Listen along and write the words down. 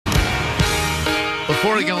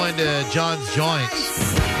Before we go into John's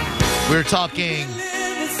Joints, we were talking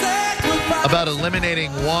about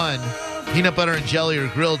eliminating one peanut butter and jelly or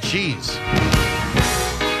grilled cheese.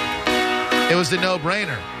 It was a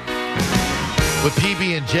no-brainer with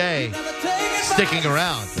PB&J sticking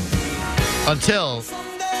around until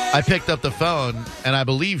I picked up the phone, and I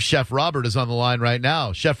believe Chef Robert is on the line right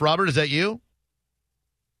now. Chef Robert, is that you?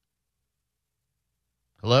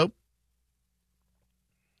 Hello?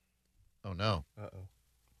 Oh, no. Uh-oh.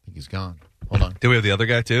 I think he's gone. Hold on. Do we have the other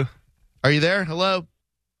guy, too? Are you there? Hello?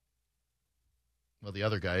 Well, the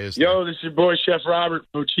other guy is. Yo, this is your boy, Chef Robert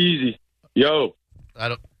Focheesy. Yo.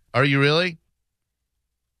 Are you really?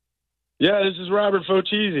 Yeah, this is Robert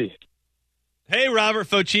Focheesy. Hey, Robert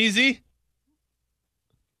Focheesy.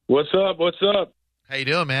 What's up? What's up? How you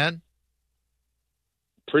doing, man?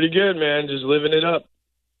 Pretty good, man. Just living it up.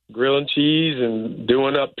 Grilling cheese and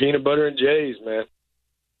doing up peanut butter and J's, man.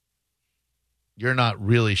 You're not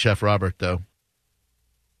really Chef Robert, though.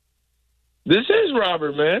 This is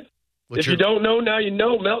Robert, man. If you don't know, now you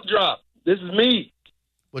know. Melt drop. This is me.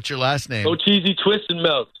 What's your last name? Focheesy Twisted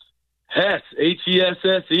Melts. Hess.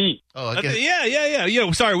 Hesse. Oh, I guess. Yeah. You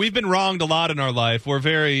know, sorry, we've been wronged a lot in our life. We're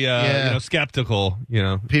very, skeptical. You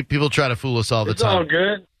know, People try to fool us all the It's time. all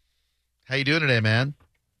good. How you doing today, man?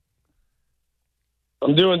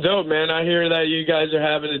 I'm doing dope, man. I hear that you guys are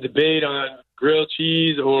having a debate on grilled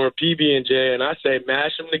cheese or PB&J, and I say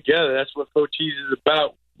mash them together. That's what Focheesy is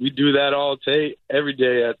about. We do that all day, every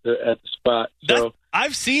day at the spot. So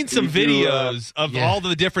I've seen some videos of all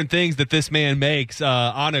the different things that this man makes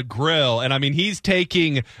on a grill, and I mean, he's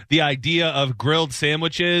taking the idea of grilled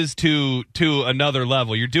sandwiches to another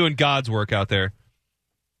level. You're doing God's work out there.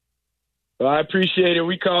 Well, I appreciate it.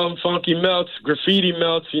 We call them funky melts, graffiti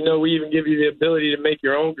melts. You know, we even give you the ability to make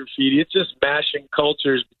your own graffiti. It's just mashing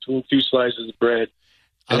cultures between two slices of bread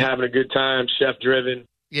and having a good time, chef-driven.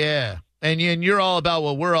 Yeah. And you're all about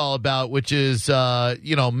what we're all about, which is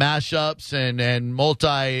mashups and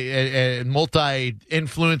multi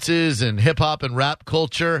influences and hip hop and rap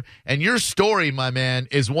culture. And your story, my man,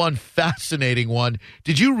 is one fascinating one.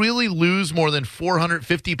 Did you really lose more than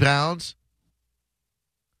 450 pounds?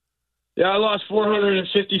 Yeah, I lost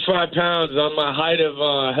 455 pounds on my height of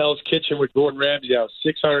Hell's Kitchen with Gordon Ramsay. I was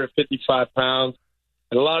 655 pounds.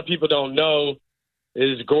 And a lot of people don't know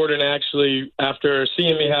is Gordon actually, after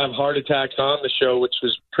seeing me have heart attacks on the show, which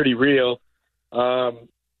was pretty real,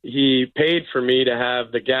 he paid for me to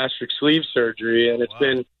have the gastric sleeve surgery. And it's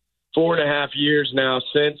been 4.5 years now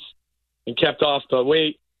since, and kept off the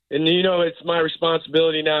weight. And, it's my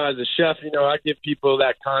responsibility now as a chef. I give people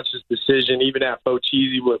that conscious decision, even at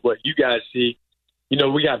Focheesy, what you guys see.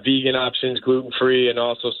 We got vegan options, gluten-free, and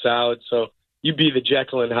also salads. So you be the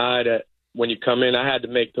Jekyll and Hyde when you come in. I had to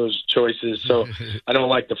make those choices, so I don't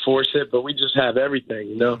like to force it, but we just have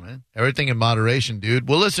everything, Man. Everything in moderation, dude.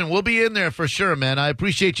 Well, listen, we'll be in there for sure, man. I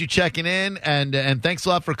appreciate you checking in, and thanks a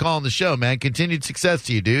lot for calling the show, man. Continued success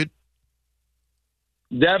to you, dude.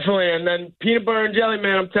 Definitely. And then peanut butter and jelly,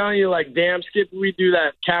 man, I'm telling you, like Damn Skip, we do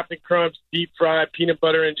that Captain Crunch deep fried peanut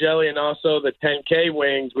butter and jelly, and also the 10K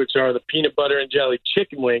wings, which are the peanut butter and jelly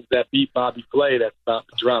chicken wings that beat Bobby Flay that's about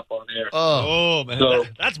to drop on air. Oh man. So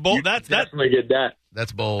that's bold. That's definitely get that.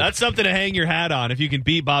 That's bold. That's something to hang your hat on if you can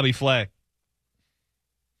beat Bobby Flay.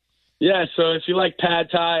 Yeah, so if you like pad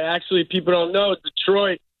thai, actually people don't know,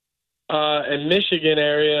 Detroit and Michigan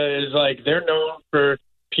area is like, they're known for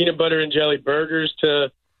peanut butter and jelly burgers to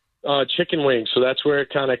chicken wings. So that's where it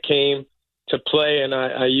kind of came to play, and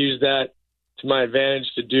I used that to my advantage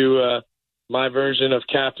to do my version of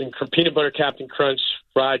peanut butter Captain Crunch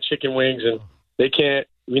fried chicken wings, and they can't,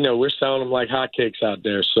 we're selling them like hotcakes out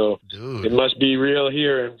there. So dude, it must be real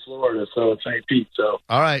here in Florida, so it's St. Pete. So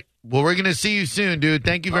all right. Well, we're going to see you soon, dude.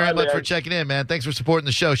 Thank you very much for checking in, man. Thanks for supporting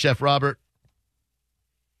the show, Chef Robert.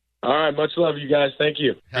 All right, much love, you guys. Thank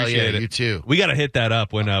you. Hell yeah, you too. We got to hit that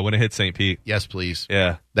up when it hits St. Pete. Yes, please.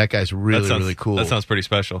 Yeah. That guy's really cool. That sounds pretty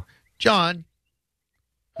special. John,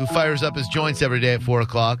 who fires up his joints every day at 4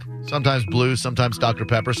 o'clock, sometimes blue, sometimes Dr.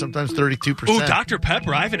 Pepper, sometimes 32%. Ooh, Dr.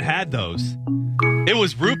 Pepper, I haven't had those. It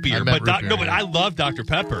was root beer, but I love Dr.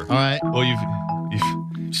 Pepper. All right. Well,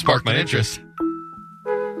 you've sparked my interest.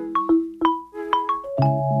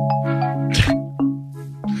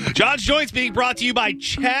 John's Joints being brought to you by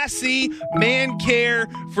Chassis Man Care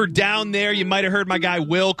for down there. You might have heard my guy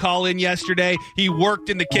Will call in yesterday. He worked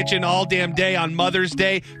in the kitchen all damn day on Mother's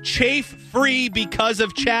Day. Chafe-free because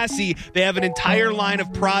of Chassis. They have an entire line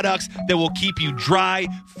of products that will keep you dry,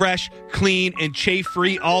 fresh, clean, and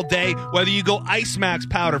chafe-free all day. Whether you go Ice Max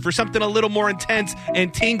powder for something a little more intense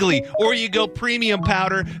and tingly, or you go premium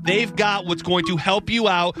powder, they've got what's going to help you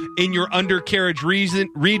out in your undercarriage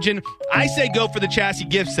region. I say go for the Chassis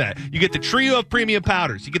gift set. You get the trio of premium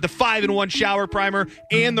powders. You get the 5-in-1 shower primer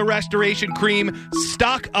and the restoration cream.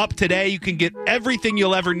 Stock up today. You can get everything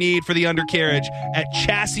you'll ever need for the undercarriage at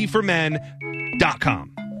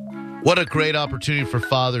chassisformen.com. What a great opportunity for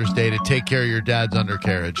Father's Day to take care of your dad's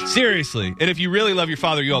undercarriage. Seriously. And if you really love your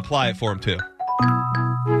father, you'll apply it for him too.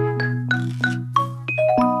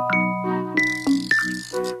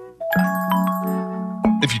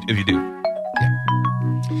 If you do. Yeah.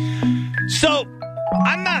 So,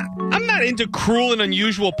 I'm not into cruel and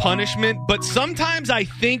unusual punishment, but sometimes I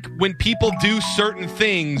think when people do certain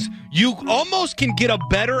things, you almost can get a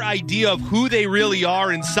better idea of who they really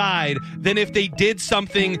are inside than if they did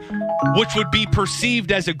something which would be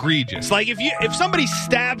perceived as egregious. Like if somebody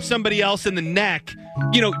stabbed somebody else in the neck,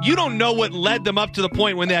 you don't know what led them up to the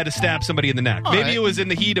point when they had to stab somebody in the neck. Maybe it was in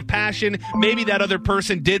the heat of passion. Maybe that other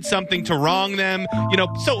person did something to wrong them.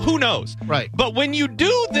 So who knows? Right. But when you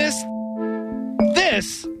do this,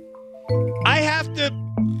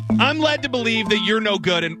 I'm led to believe that you're no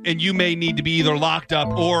good and you may need to be either locked up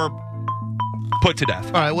or put to death.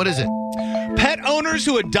 All right, what is it? Pet owners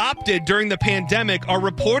who adopted during the pandemic are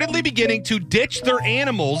reportedly beginning to ditch their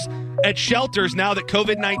animals at shelters now that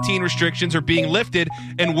COVID-19 restrictions are being lifted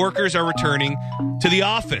and workers are returning to the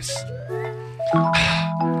office.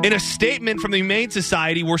 In a statement from the Humane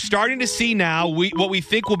Society, we're starting to see now what we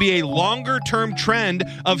think will be a longer-term trend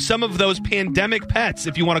of some of those pandemic pets,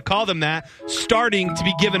 if you want to call them that, starting to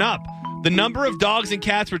be given up. The number of dogs and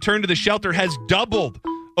cats returned to the shelter has doubled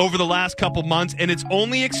over the last couple months, and it's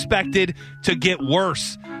only expected to get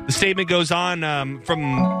worse. The statement goes on from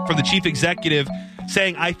the chief executive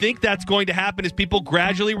saying, I think that's going to happen as people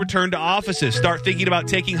gradually return to offices, start thinking about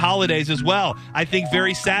taking holidays as well. I think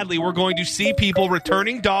very sadly we're going to see people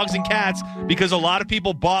returning dogs and cats because a lot of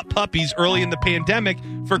people bought puppies early in the pandemic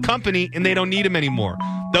for company and they don't need them anymore.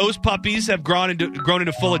 Those puppies have grown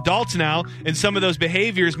into full adults now, and some of those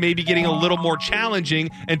behaviors may be getting a little more challenging,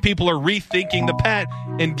 and people are rethinking the pet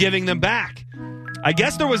and giving them back. I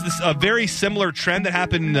guess there was a very similar trend that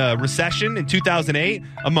happened in the recession in 2008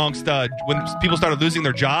 amongst when people started losing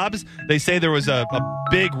their jobs. They say there was a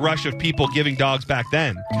big rush of people giving dogs back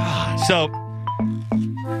then. God. So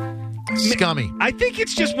scummy. I think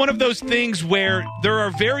it's just one of those things where there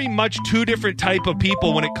are very much two different type of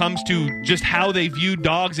people when it comes to just how they view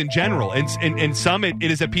dogs in general. And some, it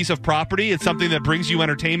is a piece of property. It's something that brings you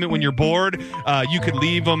entertainment when you're bored. You could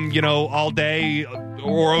leave them, all day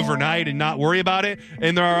or overnight and not worry about it.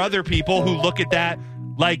 And there are other people who look at that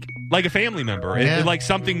like a family member, and like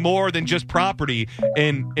something more than just property.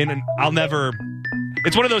 And I'll never.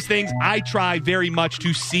 It's one of those things I try very much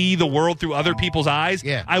to see the world through other people's eyes.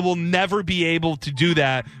 Yeah. I will never be able to do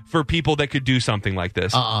that for people that could do something like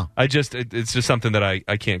this. It's just something that I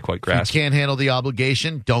can't quite grasp. If you can't handle the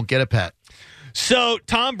obligation, don't get a pet. So,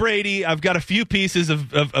 Tom Brady, I've got a few pieces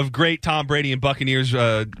of great Tom Brady and Buccaneers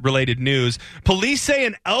related news. Police say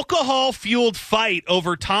an alcohol-fueled fight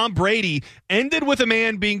over Tom Brady ended with a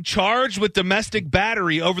man being charged with domestic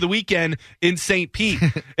battery over the weekend in St. Pete.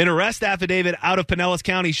 An arrest affidavit out of Pinellas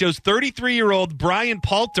County shows 33-year-old Brian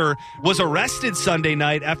Poulter was arrested Sunday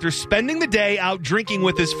night after spending the day out drinking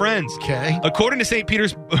with his friends. Okay. According to St.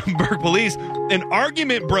 Petersburg police, an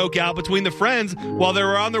argument broke out between the friends while they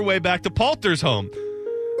were on their way back to Poulter's home.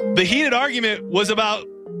 The heated argument was about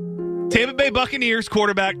Tampa Bay Buccaneers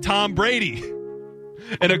quarterback Tom Brady.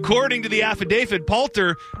 And according to the affidavit,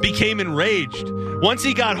 Poulter became enraged. Once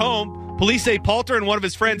he got home, police say Poulter and one of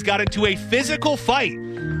his friends got into a physical fight.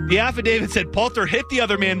 The affidavit said Poulter hit the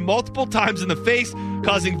other man multiple times in the face,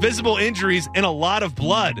 causing visible injuries and a lot of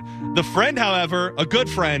blood. The friend, however, a good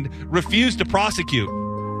friend, refused to prosecute.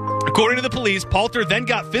 According to the police, Poulter then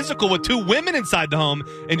got physical with two women inside the home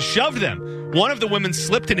and shoved them. One of the women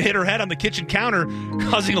slipped and hit her head on the kitchen counter,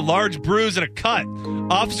 causing a large bruise and a cut.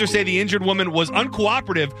 Officers say the injured woman was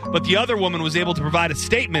uncooperative, but the other woman was able to provide a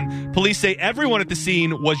statement. Police say everyone at the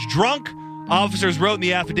scene was drunk. Officers wrote in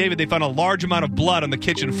the affidavit they found a large amount of blood on the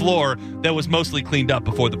kitchen floor that was mostly cleaned up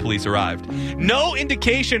before the police arrived. No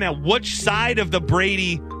indication at which side of the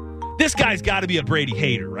Brady... This guy's got to be a Brady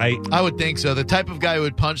hater, right? I would think so. The type of guy who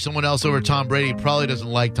would punch someone else over Tom Brady probably doesn't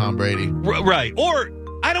like Tom Brady. Right. Or,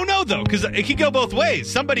 I don't know, though, because it could go both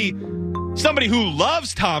ways. Somebody somebody who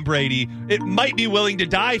loves Tom Brady, it might be willing to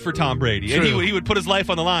die for Tom Brady. True. And he would put his life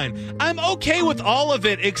on the line. I'm okay with all of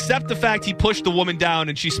it except the fact he pushed the woman down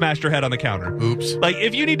and she smashed her head on the counter. Oops. Like,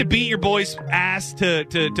 if you need to beat your boy's ass to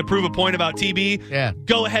prove a point about TB,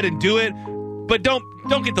 go ahead and do it. But don't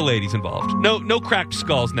get the ladies involved. No cracked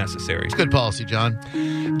skulls necessary. It's good policy, John.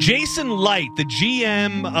 Jason Light, the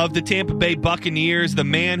GM of the Tampa Bay Buccaneers, the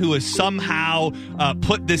man who has somehow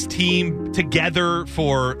put this team together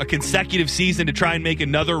for a consecutive season to try and make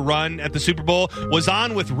another run at the Super Bowl, was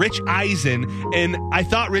on with Rich Eisen. And I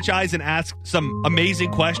thought Rich Eisen asked some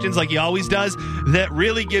amazing questions, like he always does, that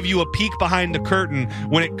really give you a peek behind the curtain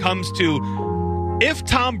when it comes to if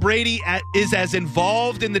Tom Brady is as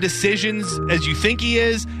involved in the decisions as you think he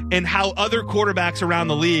is, and how other quarterbacks around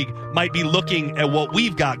the league might be looking at what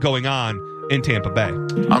we've got going on in Tampa Bay.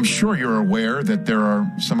 I'm sure you're aware that there are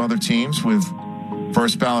some other teams with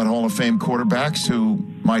first ballot Hall of Fame quarterbacks who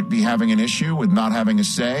might be having an issue with not having a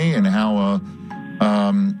say in how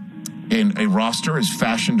in a roster is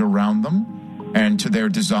fashioned around them and to their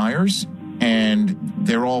desires. And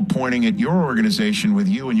they're all pointing at your organization with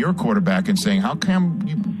you and your quarterback and saying, how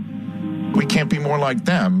come we can't be more like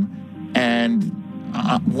them? And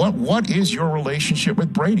what is your relationship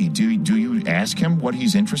with Brady? Do you ask him what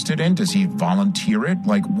he's interested in? Does he volunteer it?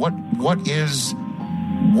 Like, what is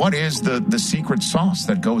the secret sauce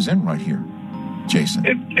that goes in right here, Jason?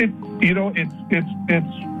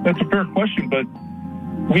 That's a fair question, but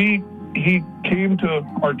he came to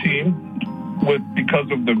our team because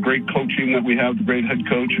of the great coaching that we have, the great head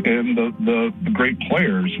coach, and the great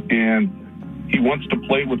players. And he wants to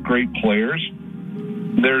play with great players.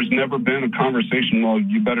 There's never been a conversation, well,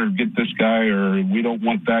 you better get this guy, or we don't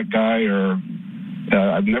want that guy, or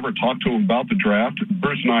I've never talked to him about the draft.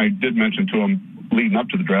 Bruce and I did mention to him leading up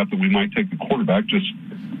to the draft that we might take the quarterback.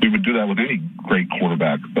 We would do that with any great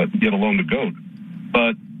quarterback, but yet alone the GOAT.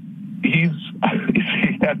 But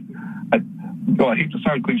I hate to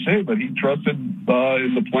sound cliche, but he trusted in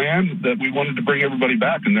the plan that we wanted to bring everybody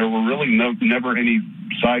back, and there were really never any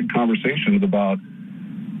side conversations about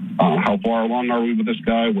how far along are we with this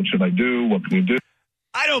guy, what should I do, what can we do.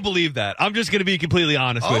 I don't believe that. I'm just going to be completely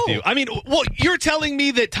honest with you. I mean, you're telling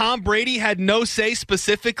me that Tom Brady had no say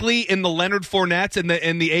specifically in the Leonard Fournettes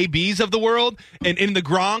and the ABs of the world and in the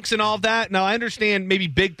Gronks and all of that? Now, I understand maybe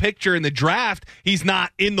big picture in the draft, he's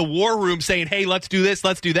not in the war room saying, hey, let's do this,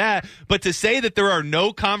 let's do that. But to say that there are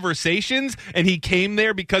no conversations and he came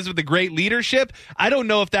there because of the great leadership, I don't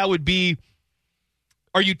know if that would be.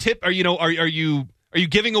 Are you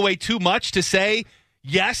giving away too much to say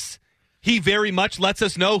yes? He very much lets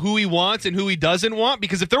us know who he wants and who he doesn't want,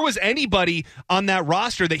 because if there was anybody on that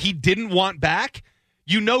roster that he didn't want back,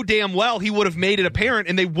 you know damn well he would have made it apparent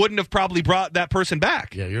and they wouldn't have probably brought that person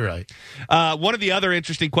back. Yeah, you're right. One of the other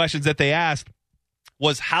interesting questions that they asked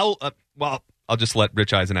was how I'll just let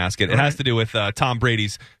Rich Eisen ask it. It has to do with Tom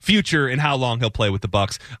Brady's future and how long he'll play with the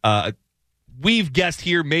Bucs. We've guessed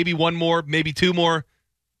here maybe one more, maybe two more,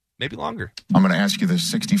 maybe longer. I'm going to ask you the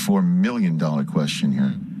 $64 million question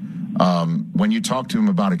here. When you talked to him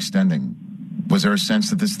about extending, was there a sense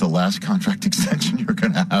that this is the last contract extension you're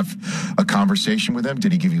going to have a conversation with him?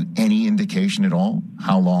 Did he give you any indication at all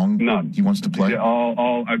how long he wants to play? Yeah,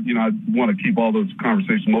 I want to keep all those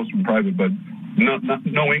conversations, most of them private, but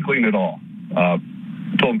no inkling at all.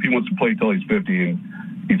 Told him he wants to play until he's 50, and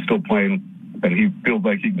he's still playing, and he feels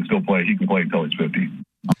like he can still play. He can play until he's 50.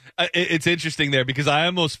 It's interesting there because I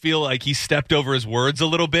almost feel like he stepped over his words a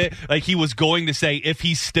little bit. Like he was going to say if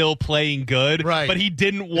he's still playing good, right, but he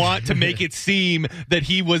didn't want to make it seem that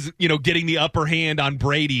he was, getting the upper hand on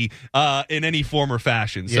Brady in any form or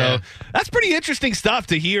fashion. So that's pretty interesting stuff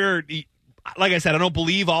to hear. Like I said, I don't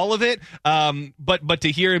believe all of it, but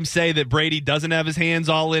to hear him say that Brady doesn't have his hands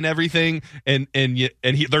all in everything, and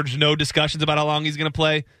there's no discussions about how long he's going to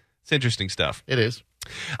play. It's interesting stuff. It is.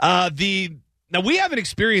 Now, we haven't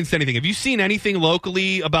experienced anything. Have you seen anything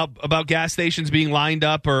locally about gas stations being lined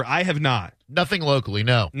up? Or I have not. Nothing locally,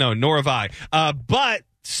 no. No, nor have I. But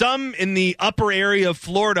some in the upper area of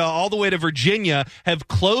Florida all the way to Virginia have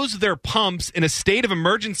closed their pumps, and a state of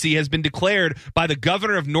emergency has been declared by the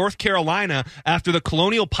governor of North Carolina after the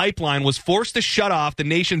Colonial Pipeline was forced to shut off the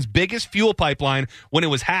nation's biggest fuel pipeline when it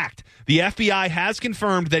was hacked. The FBI has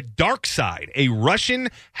confirmed that DarkSide, a Russian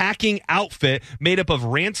hacking outfit made up of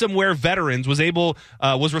ransomware veterans,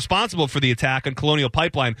 was responsible for the attack on Colonial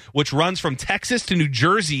Pipeline, which runs from Texas to New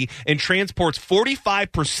Jersey and transports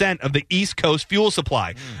 45% of the East Coast fuel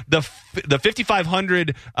supply. The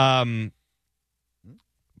 5,500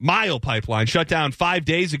 Mile pipeline shut down 5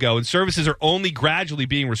 days ago, and services are only gradually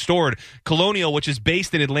being restored. Colonial, which is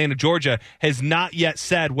based in Atlanta, Georgia, has not yet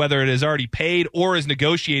said whether it has already paid or is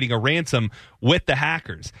negotiating a ransom with the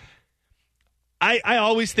hackers. I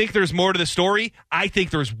always think there's more to the story. I think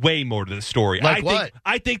there's way more to the story. Like what?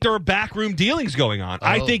 I think there are backroom dealings going on. Oh.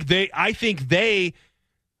 I think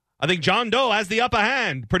John Doe has the upper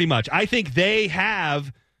hand, pretty much. I think they're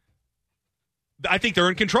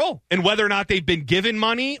in control. And whether or not they've been given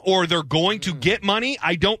money or they're going to get money,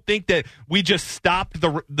 I don't think that we just stopped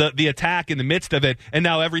the attack in the midst of it and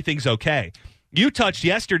now everything's okay. You touched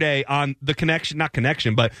yesterday on the not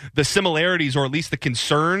connection, but the similarities or at least the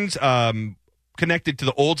concerns connected to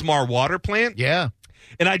the Oldsmar water plant. Yeah.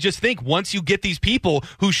 And I just think once you get these people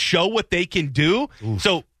who show what they can do,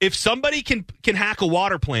 so if somebody can hack a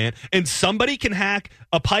water plant and somebody can hack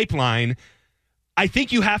a pipeline, I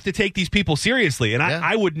think you have to take these people seriously. And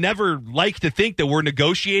I would never like to think that we're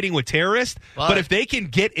negotiating with terrorists, but if they can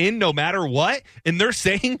get in no matter what, and they're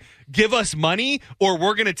saying, give us money, or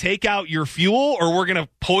we're going to take out your fuel, or we're going to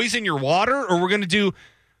poison your water, or we're going to do...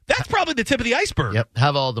 That's probably the tip of the iceberg. Yep,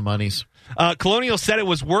 have all the monies. Colonial said it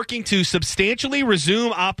was working to substantially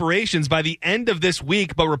resume operations by the end of this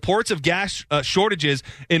week, but reports of gas shortages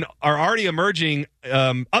are already emerging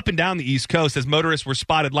up and down the East Coast as motorists were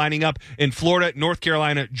spotted lining up in Florida, North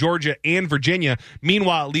Carolina, Georgia, and Virginia.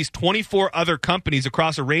 Meanwhile, at least 24 other companies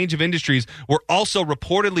across a range of industries were also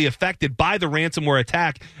reportedly affected by the ransomware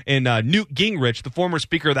attack. And Newt Gingrich, the former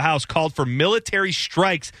Speaker of the House, called for military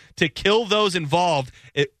strikes to kill those involved,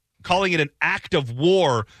 calling it an act of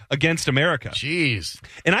war against America. Jeez.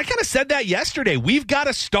 And I kind of said that yesterday. We've got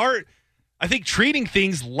to start, I think, treating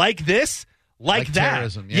things like this, like that.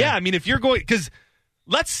 Terrorism, yeah. I mean, if you're going, because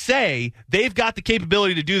let's say they've got the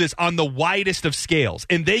capability to do this on the widest of scales,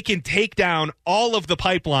 and they can take down all of the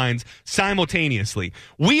pipelines simultaneously.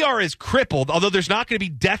 We are as crippled, although there's not going to be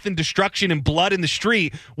death and destruction and blood in the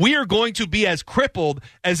street, we are going to be as crippled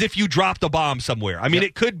as if you dropped a bomb somewhere. I mean,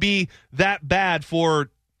 It could be that bad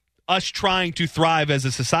for us trying to thrive as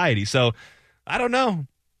a society. So I don't know.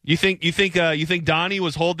 You think Donnie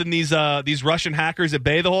was holding these Russian hackers at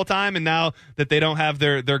bay the whole time, and now that they don't have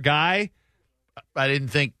their guy? I didn't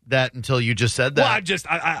think that until you just said that.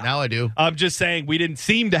 Well, now I do. I'm just saying we didn't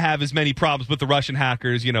seem to have as many problems with the Russian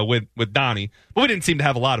hackers, with Donnie. But we didn't seem to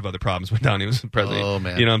have a lot of other problems with Donnie was president. Oh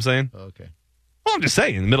man, you know what I'm saying? Okay. Well, I'm just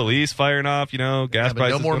saying, in the Middle East firing off, gas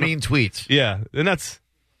prices. No more mean tweets. Yeah, and that's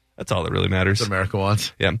all that really matters. That's what America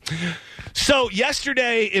wants. Yeah. So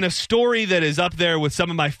yesterday, in a story that is up there with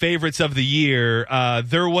some of my favorites of the year,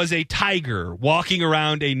 there was a tiger walking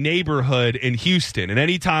around a neighborhood in Houston. And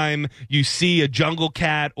anytime you see a jungle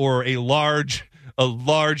cat or a large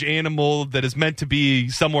animal that is meant to be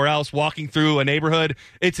somewhere else walking through a neighborhood,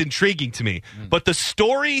 it's intriguing to me. But the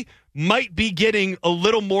story might be getting a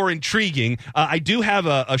little more intriguing. I do have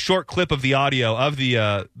a short clip of the audio of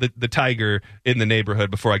the tiger in the neighborhood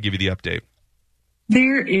before I give you the update.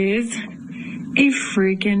 There is a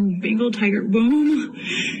freaking Bengal tiger boom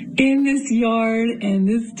in this yard, and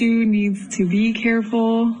this dude needs to be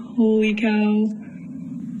careful. Holy cow.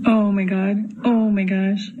 Oh my god. Oh my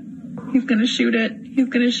gosh. He's gonna shoot it. He's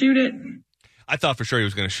gonna shoot it. I thought for sure he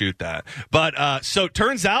was going to shoot that. But so it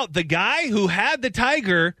turns out the guy who had the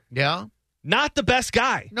tiger, not the best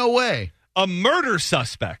guy. No way. A murder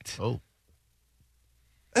suspect. Oh.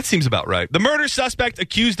 That seems about right. The murder suspect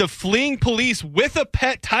accused of fleeing police with a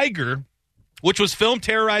pet tiger, which was filmed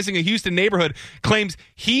terrorizing a Houston neighborhood, claims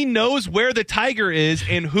he knows where the tiger is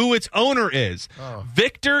and who its owner is. Oh.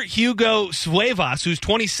 Victor Hugo Suevas, who's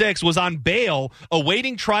 26, was on bail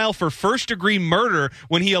awaiting trial for first-degree murder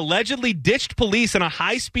when he allegedly ditched police in a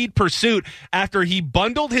high-speed pursuit after he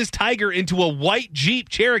bundled his tiger into a white Jeep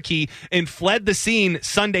Cherokee and fled the scene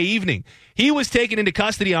Sunday evening. He was taken into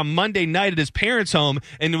custody on Monday night at his parents' home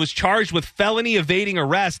and was charged with felony evading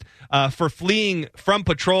arrest for fleeing from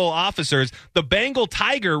patrol officers. The Bengal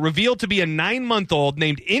tiger, revealed to be a 9-month-old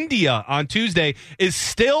named India on Tuesday, is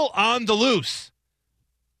still on the loose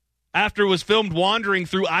after it was filmed wandering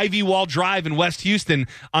through Ivy Wall Drive in West Houston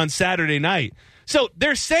on Saturday night. So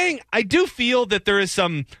they're saying, I do feel that there is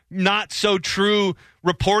some not so true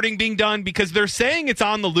reporting being done because they're saying it's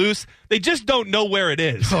on the loose. They just don't know where it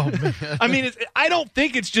is. Oh, man. I mean, I don't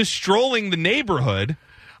think it's just strolling the neighborhood.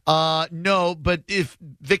 No, but if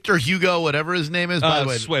Victor Hugo, whatever his name is, by the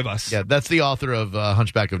way, Suevas. Yeah, that's the author of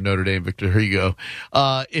Hunchback of Notre Dame, Victor Hugo.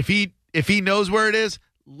 If he knows where it is,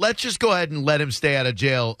 let's just go ahead and let him stay out of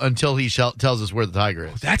jail until he tells us where the tiger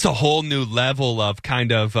is. That's a whole new level of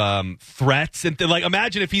kind of threats. And like,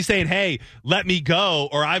 imagine if he's saying, hey, let me go,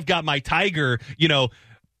 or I've got my tiger,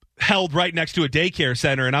 held right next to a daycare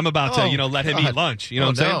center, and I'm about to, let him eat lunch. You know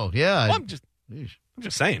what I'm saying? Yeah. Well, I'm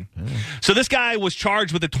just saying. Yeah. So this guy was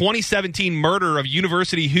charged with the 2017 murder of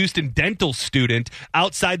University of Houston dental student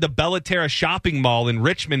outside the Bellaterra shopping mall in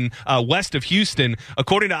Richmond, west of Houston.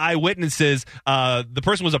 According to eyewitnesses, the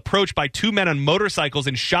person was approached by two men on motorcycles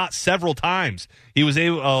and shot several times. He was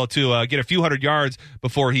able to get a few hundred yards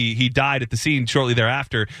before he died at the scene shortly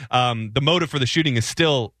thereafter. The motive for the shooting is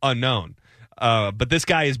still unknown. But this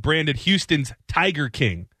guy is branded Houston's Tiger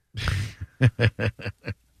King.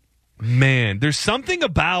 Man, there's something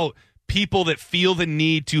about people that feel the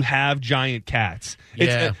need to have giant cats.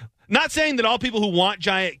 Yeah. It's not saying that all people who want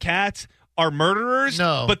giant cats are murderers,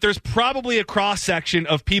 no. But there's probably a cross-section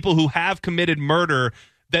of people who have committed murder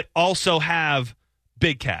that also have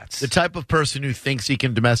big cats. The type of person who thinks he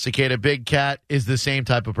can domesticate a big cat is the same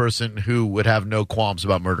type of person who would have no qualms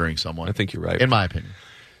about murdering someone. I think you're right. In my opinion.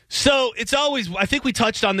 So it's always, I think we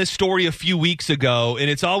touched on this story a few weeks ago, and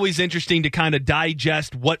it's always interesting to kind of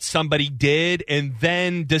digest what somebody did and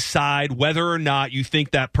then decide whether or not you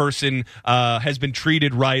think that person has been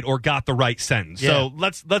treated right or got the right sentence. Yeah. So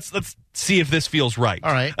let's see if this feels right.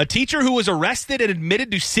 All right. A teacher who was arrested and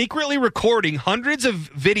admitted to secretly recording hundreds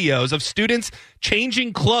of videos of students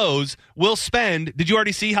changing clothes will spend, did you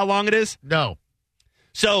already see how long it is? No.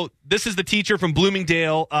 So this is the teacher from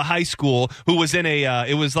Bloomingdale High School who was in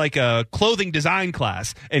it was like a clothing design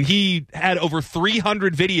class, and he had over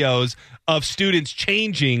 300 videos of students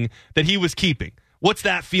changing that he was keeping. What's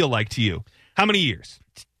that feel like to you? How many years?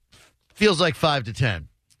 Feels like 5 to 10.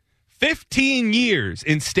 15 years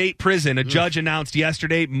in state prison. A judge announced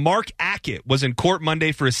yesterday Mark Ackett was in court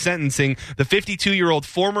Monday for his sentencing. The 52-year-old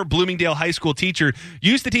former Bloomingdale High School teacher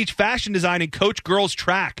used to teach fashion design and coach girls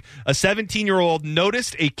track. A 17-year-old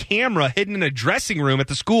noticed a camera hidden in a dressing room at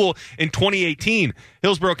the school in 2018.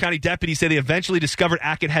 Hillsborough County deputies say they eventually discovered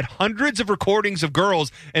Ackett had hundreds of recordings of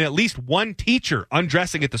girls and at least one teacher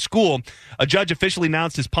undressing at the school. A judge officially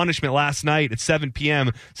announced his punishment last night at 7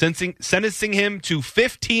 p.m., sentencing him to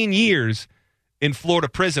 15 years in Florida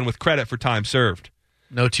prison with credit for time served.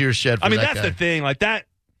 No tears shed for that's the thing. Like that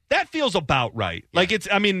feels about right. Yeah. Like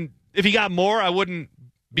if he got more, I wouldn't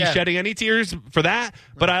be shedding any tears for that.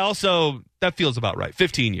 But I also, that feels about right.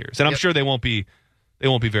 15 years. And I'm sure they won't be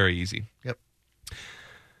very easy. Yep.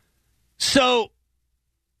 So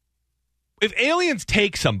if aliens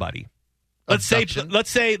take somebody, let's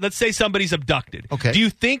say somebody's abducted. Okay. Do you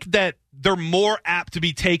think that they're more apt to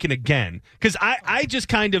be taken again? Because I just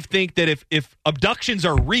kind of think that if abductions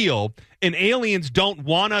are real and aliens don't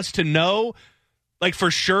want us to know, like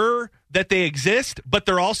for sure that they exist, but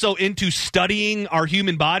they're also into studying our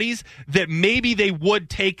human bodies, that maybe they would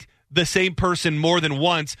take the same person more than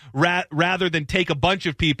once rather than take a bunch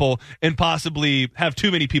of people and possibly have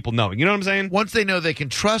too many people knowing. You know what I'm saying? Once they know they can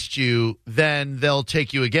trust you, then they'll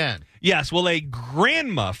take you again. Yes, well, a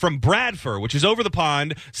grandma from Bradford, which is over the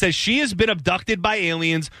pond, says she has been abducted by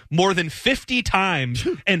aliens more than 50 times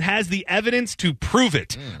and has the evidence to prove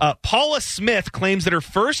it. Paula Smith claims that her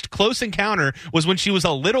first close encounter was when she was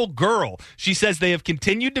a little girl. She says they have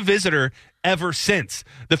continued to visit her ever since.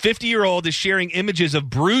 The 50-year-old is sharing images of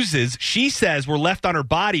bruises she says were left on her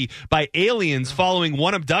body by aliens following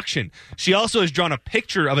one abduction. She also has drawn a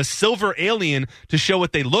picture of a silver alien to show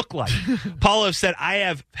what they look like. Paula said, I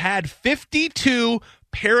have had 52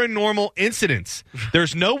 paranormal incidents.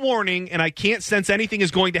 There's no warning, and I can't sense anything is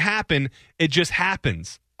going to happen. It just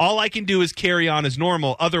happens. All I can do is carry on as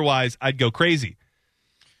normal. Otherwise, I'd go crazy.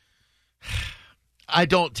 I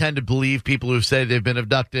don't tend to believe people who say they've been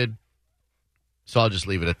abducted, so I'll just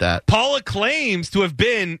leave it at that. Paula claims to have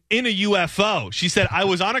been in a UFO. She said, I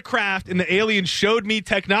was on a craft and the aliens showed me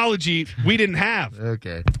technology we didn't have.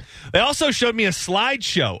 Okay. They also showed me a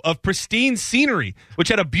slideshow of pristine scenery, which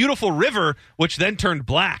had a beautiful river, which then turned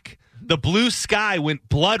black. The blue sky went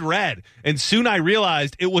blood red, and soon I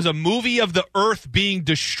realized it was a movie of the Earth being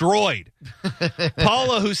destroyed.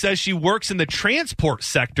 Paula, who says she works in the transport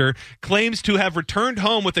sector, claims to have returned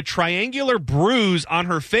home with a triangular bruise on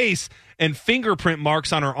her face and fingerprint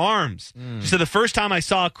marks on her arms. She said, the first time I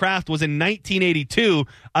saw a craft was in 1982.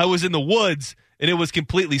 I was in the woods, and it was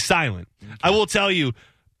completely silent. Okay. I will tell you,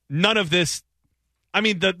 none of this,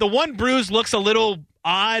 the one bruise looks a little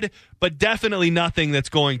odd, but definitely nothing that's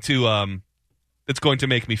going to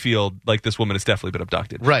make me feel like this woman has definitely been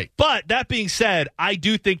abducted. Right. But that being said, I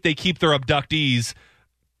do think they keep their abductees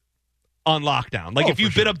on lockdown. Like if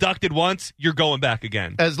you've been abducted once, you're going back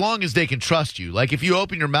again. As long as they can trust you. Like if you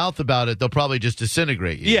open your mouth about it, they'll probably just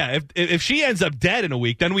disintegrate you. Yeah, if she ends up dead in a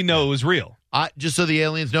week, then we know it was real. Just so the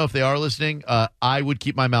aliens know, if they are listening, I would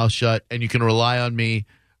keep my mouth shut, and you can rely on me.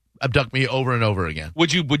 abduct me over and over again.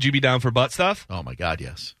 Would you be down for butt stuff? Oh, my God,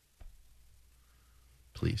 yes.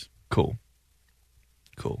 Please. Cool.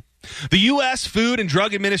 The U.S. Food and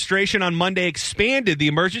Drug Administration on Monday expanded the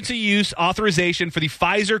emergency use authorization for the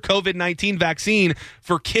Pfizer COVID-19 vaccine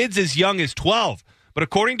for kids as young as 12. But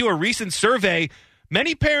according to a recent survey,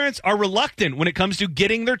 many parents are reluctant when it comes to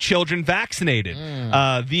getting their children vaccinated.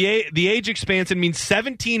 The age expansion means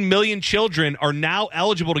 17 million children are now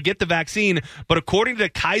eligible to get the vaccine, but according to the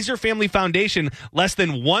Kaiser Family Foundation, less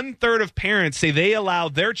than 1/3 of parents say they allow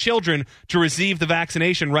their children to receive the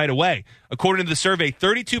vaccination right away. According to the survey,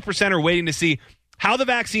 32% are waiting to see how the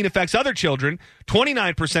vaccine affects other children.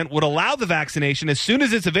 29% would allow the vaccination as soon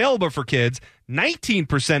as it's available for kids.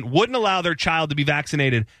 19% wouldn't allow their child to be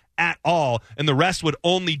vaccinated at all, and the rest would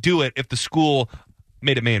only do it if the school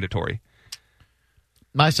made it mandatory.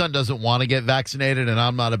 My son doesn't want to get vaccinated, and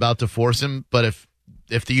I'm not about to force him, but if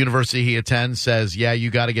the university he attends says, yeah,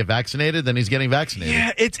 you got to get vaccinated, then he's getting vaccinated.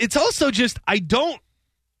 Yeah, it's also just, I don't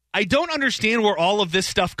understand where all of this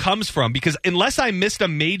stuff comes from, because unless I missed a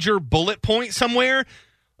major bullet point somewhere,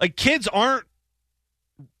 like, kids aren't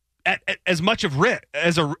at as much of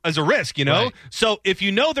as a risk, you know? Right. So if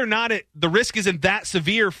you know they're not the risk isn't that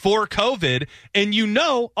severe for COVID, and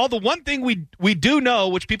the one thing we do know,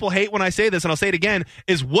 which people hate when I say this, and I'll say it again,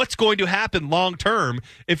 is what's going to happen long term.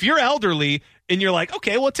 If you're elderly and you're like,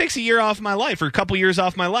 okay, well, it takes a year off my life, or a couple years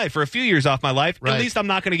off my life, or a few years off my life, right, at least I'm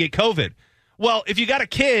not going to get COVID. Well, if you got a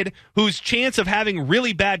kid whose chance of having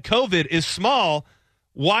really bad COVID is small,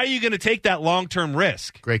 why are you going to take that long-term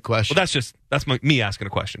risk? Great question. Well, that's me asking a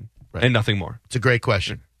question, right, and nothing more. It's a great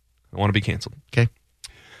question. I want to be canceled. Okay.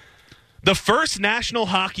 The first National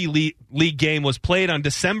Hockey League game was played on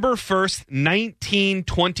December 1st,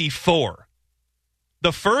 1924.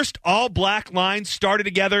 The first all-black line started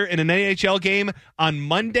together in an NHL game on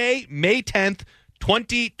Monday, May 10th,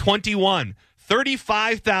 2021.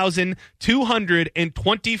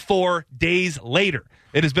 35,224 days later.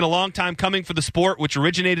 It has been a long time coming for the sport, which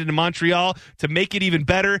originated in Montreal. To make it even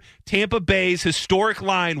better, Tampa Bay's historic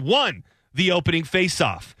line won the opening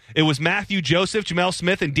faceoff. It was Matthew Joseph, Jamel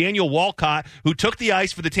Smith, and Daniel Walcott who took the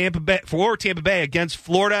ice for Tampa Bay against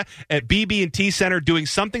Florida at BB&T Center, doing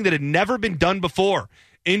something that had never been done before.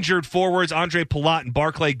 Injured forwards Andre Palat and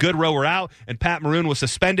Barclay Goodrow were out, and Pat Maroon was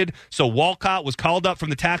suspended, so Walcott was called up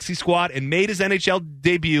from the taxi squad and made his NHL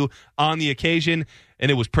debut on the occasion,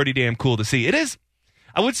 and it was pretty damn cool to see. It is,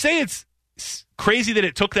 I would say it's crazy that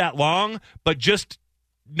it took that long, but just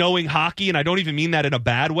knowing hockey, and I don't even mean that in a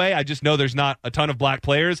bad way, I just know there's not a ton of black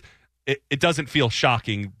players, it doesn't feel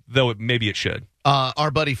shocking, though maybe it should.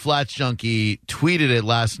 Our buddy Flats Junkie tweeted it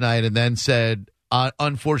last night and then said,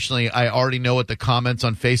 unfortunately, I already know what the comments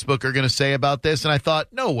on Facebook are going to say about this. And I thought,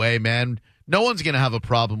 no way, man. No one's going to have a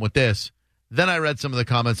problem with this. Then I read some of the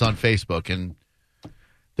comments on Facebook, and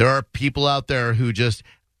there are people out there who just,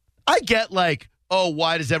 I get like, oh,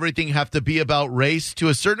 why does everything have to be about race to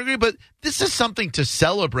a certain degree? But this is something to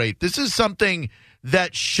celebrate. This is something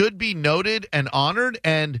that should be noted and honored.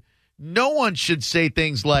 And no one should say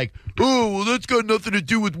things like, oh, well, that's got nothing to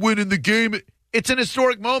do with winning the game. It's an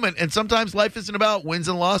historic moment, and sometimes life isn't about wins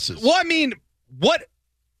and losses. Well, I mean, what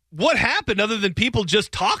happened other than people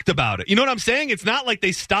just talked about it? You know what I'm saying? It's not like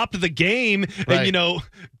they stopped the game right, and,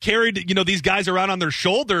 carried, these guys around on their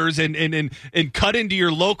shoulders and cut into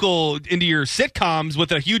your sitcoms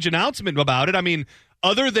with a huge announcement about it. I mean,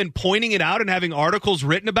 other than pointing it out and having articles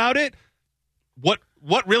written about it, what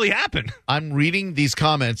really happened? I'm reading these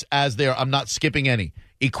comments as they are. I'm not skipping any.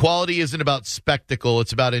 Equality isn't about spectacle.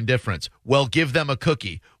 It's about indifference. Well, give them a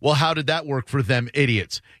cookie. Well, how did that work for them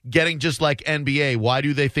idiots? Getting just like NBA. Why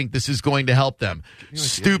do they think this is going to help them?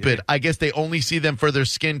 Stupid. I guess they only see them for their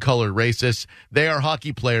skin color, racists. They are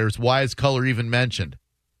hockey players. Why is color even mentioned?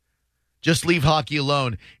 Just leave hockey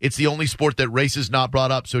alone. It's the only sport that race is not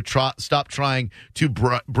brought up, so stop trying to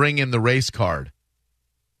bring in the race card.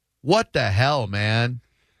 What the hell, man?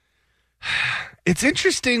 It's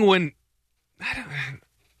interesting when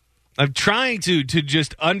I'm trying to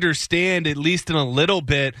just understand, at least in a little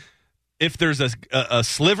bit, if there's a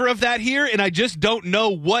sliver of that here, and I just don't know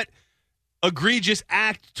what egregious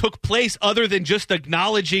act took place other than just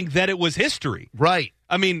acknowledging that it was history. Right.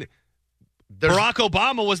 I mean, Barack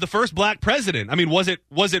Obama was the first black president. I mean, was it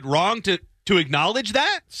wrong to acknowledge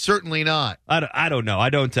that? Certainly not. I don't know.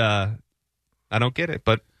 I don't get it.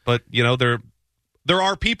 But there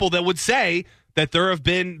are people that would say that there's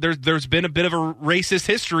been a bit of a racist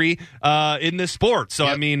history in this sport. So,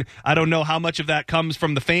 yep. I mean, I don't know how much of that comes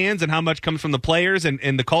from the fans and how much comes from the players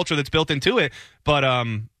and the culture that's built into it. But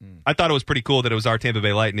I thought it was pretty cool that it was our Tampa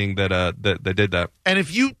Bay Lightning that did that. And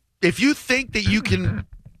if you think that you can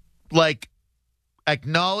like,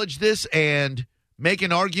 acknowledge this and make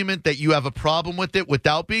an argument that you have a problem with it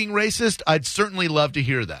without being racist, I'd certainly love to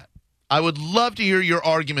hear that. I would love to hear your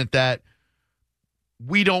argument that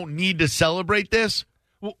we don't need to celebrate this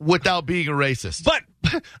without being a racist. But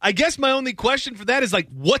I guess my only question for that is, like,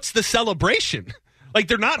 what's the celebration? Like,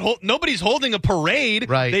 they're not nobody's holding a parade.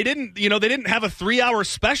 Right. They didn't have a 3-hour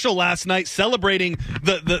special last night celebrating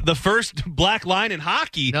the first black line in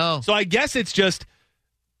hockey. No. So I guess it's just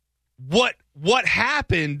what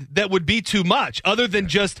happened that would be too much, other than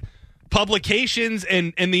just publications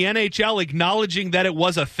and the NHL acknowledging that it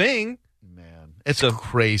was a thing. Man, it's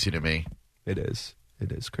crazy to me. It is.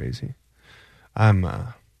 It is crazy. I'm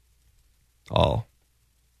all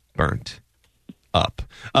burnt up.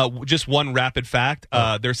 Just one rapid fact.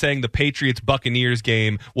 They're saying the Patriots-Buccaneers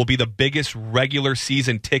game will be the biggest regular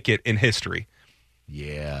season ticket in history.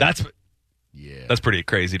 Yeah. That's pretty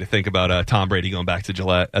crazy to think about Tom Brady going back to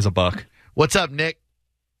Gillette as a Buck. What's up, Nick?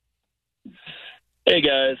 Hey,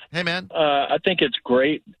 guys. Hey, man. I think it's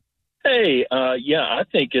great. Hey, I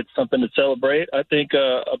think it's something to celebrate. I think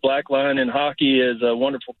a black line in hockey is a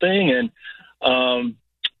wonderful thing. And,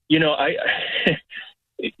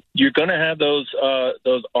 you're going to have those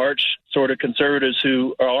arch sort of conservatives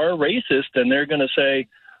who are racist, and they're going to say,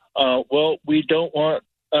 well, we don't want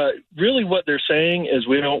really what they're saying is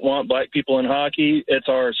we don't want black people in hockey. It's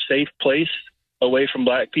our safe place away from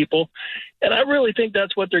black people. And I really think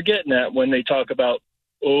that's what they're getting at when they talk about,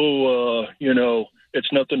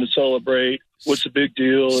 it's nothing to celebrate. What's the big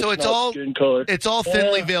deal? So it's all skin color. It's all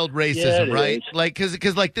thinly veiled racism, yeah, right? Is. Like,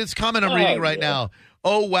 because like this comment I'm reading right now.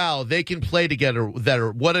 Oh, wow, they can play together.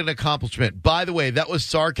 What an accomplishment. By the way, that was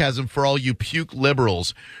sarcasm for all you puke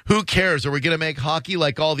liberals. Who cares? Are we going to make hockey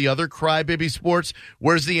like all the other crybaby sports?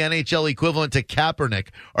 Where's the NHL equivalent to Kaepernick?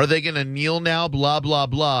 Are they going to kneel now? Blah, blah,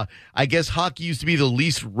 blah. I guess hockey used to be the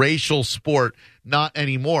least racial sport. Not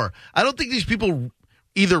anymore. I don't think these people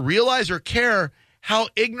either realize or care how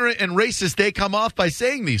ignorant and racist they come off by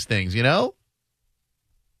saying these things, you know?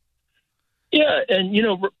 Yeah, and,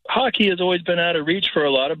 hockey has always been out of reach for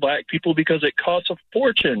a lot of black people because it costs a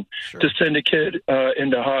fortune to send a kid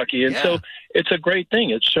into hockey. And so it's a great thing.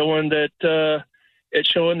 It's showing that,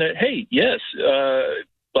 hey, yes,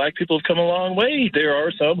 black people have come a long way. There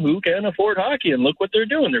are some who can afford hockey, and look what they're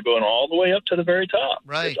doing. They're going all the way up to the very top.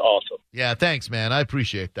 Right. It's awesome. Yeah, thanks, man. I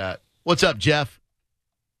appreciate that. What's up, Jeff?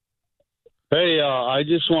 Hey, I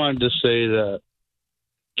just wanted to say that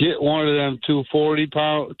get one of them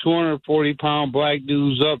 240-pound black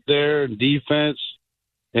dudes up there in defense,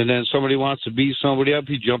 and then somebody wants to beat somebody up,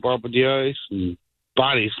 you jump up on the ice and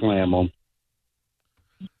body slam them.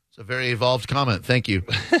 It's a very evolved comment. Thank you.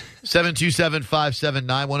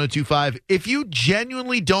 727-579-1025. If you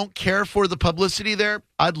genuinely don't care for the publicity there,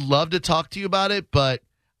 I'd love to talk to you about it, but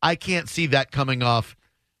I can't see that coming off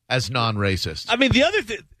as non-racist. I mean,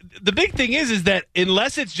 the big thing is that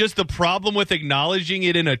unless it's just the problem with acknowledging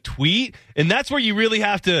it in a tweet, and that's where you really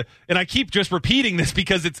have to, and I keep just repeating this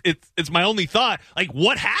because it's my only thought, like,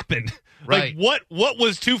 what happened? Right. Like, what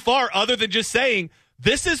was too far other than just saying,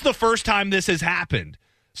 this is the first time this has happened?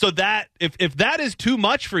 So that, if that is too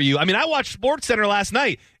much for you, I mean, I watched SportsCenter last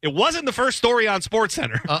night. It wasn't the first story on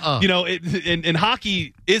SportsCenter. And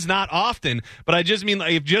hockey is not often, but I just mean,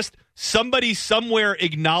 like, if just somebody somewhere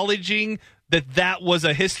acknowledging that was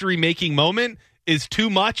a history-making moment is too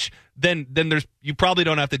much, then you probably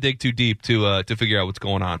don't have to dig too deep to figure out what's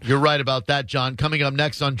going on. You're right about that, John. Coming up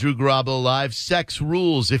next on Drew Garabo Live, sex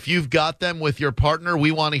rules. If you've got them with your partner,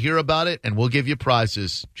 we want to hear about it, and we'll give you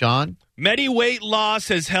prizes. John? Medi weight loss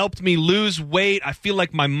has helped me lose weight. I feel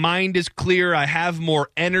like my mind is clear. I have more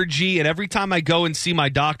energy. And every time I go and see my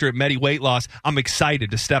doctor at Medi weight loss, I'm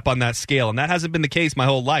excited to step on that scale. And that hasn't been the case my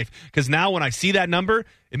whole life. Because now when I see that number,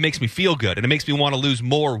 it makes me feel good. And it makes me want to lose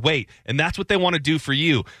more weight. And that's what they want to do for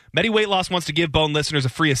you. Medi Weight Loss wants to give Bone listeners a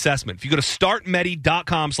free assessment. If you go to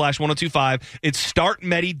startmedi.com/1025, it's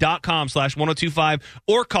startmedi.com/1025,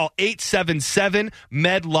 or call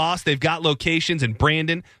 877-MED-LOSS. They've got locations in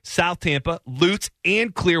Brandon, South Tampa, Lutz,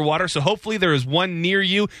 and Clearwater. So hopefully there is one near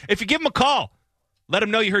you. If you give them a call, let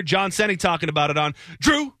them know you heard John Senning talking about it on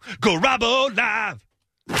Drew Garabo Live.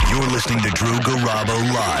 You're listening to Drew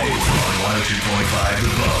Garabo Live on 102.5 The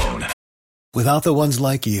Bone. Without the ones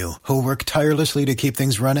like you, who work tirelessly to keep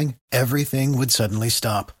things running, everything would suddenly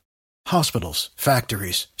stop. Hospitals,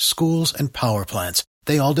 factories, schools, and power plants,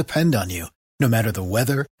 they all depend on you. No matter the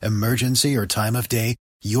weather, emergency, or time of day,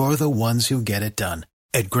 you're the ones who get it done.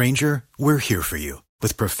 At Grainger, we're here for you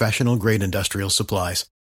with professional-grade industrial supplies.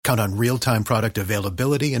 Count on real-time product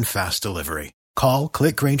availability and fast delivery. Call,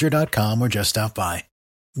 click Grainger.com, or just stop by.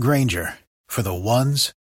 Grainger, for the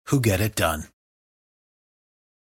ones who get it done.